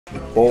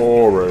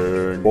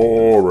Boring,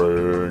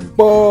 boring,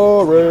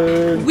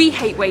 boring. We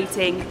hate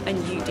waiting, and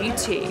you do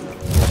too.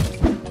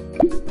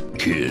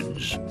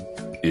 Kids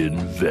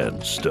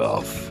invent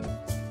stuff.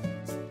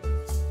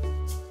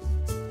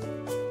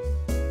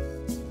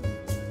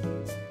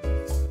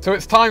 So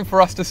it's time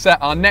for us to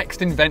set our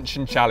next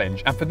invention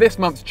challenge, and for this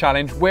month's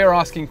challenge we're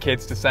asking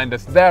kids to send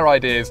us their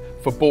ideas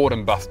for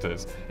Boredom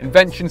Busters,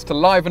 inventions to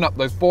liven up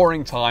those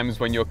boring times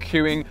when you're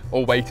queuing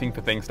or waiting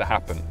for things to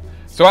happen.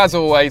 So as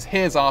always,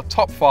 here's our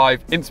top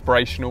 5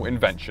 inspirational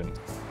inventions.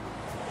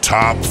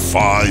 Top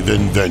 5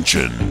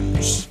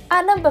 inventions.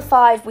 At number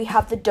 5 we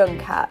have the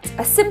Duncat,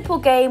 a simple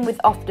game with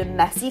often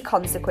messy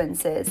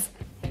consequences.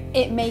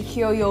 It may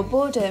cure your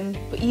boredom,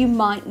 but you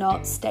might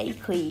not stay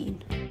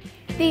clean.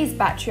 These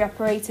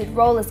battery-operated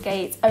roller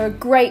skates are a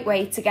great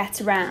way to get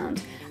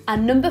around,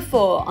 and number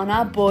 4 on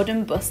our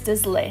Boredom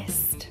Busters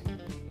list.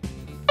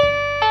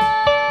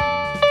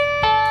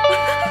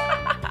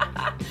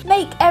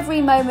 Make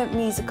every moment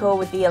musical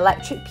with the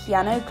electric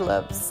piano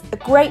gloves, a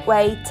great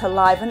way to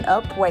liven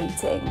up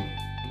waiting.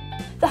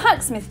 The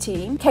Hacksmith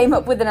team came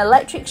up with an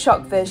electric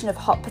shock version of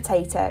Hot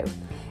Potato.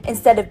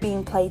 Instead of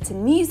being played to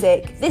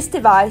music, this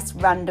device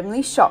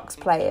randomly shocks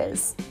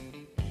players.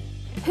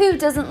 Who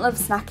doesn't love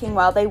snacking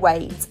while they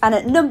wait? And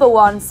at number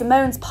 1,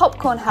 Simone's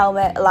popcorn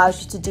helmet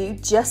allows you to do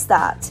just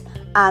that,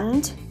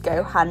 and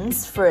go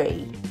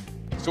hands-free.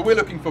 So we're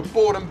looking for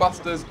Boredom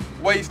Busters,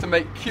 ways to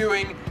make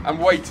queuing and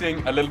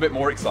waiting a little bit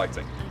more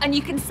exciting. And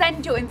you can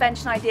send your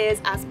invention ideas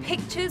as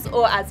pictures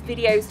or as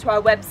videos to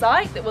our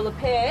website that will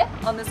appear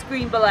on the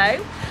screen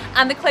below.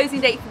 And the closing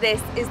date for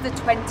this is the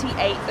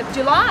 28th of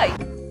July.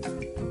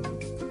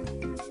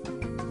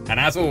 And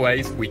as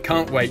always, we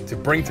can't wait to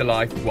bring to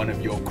life one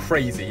of your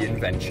crazy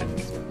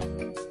inventions.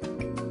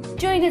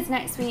 Join us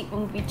next week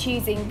when we'll be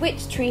choosing which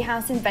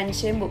treehouse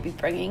invention we'll be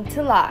bringing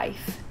to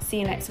life. See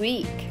you next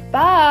week.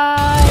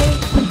 Bye!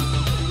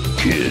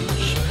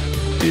 Kids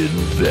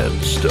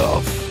invent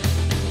stuff.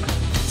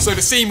 So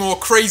to see more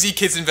crazy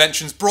kids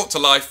inventions brought to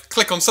life,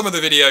 click on some of the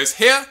videos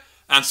here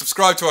and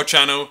subscribe to our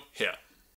channel here.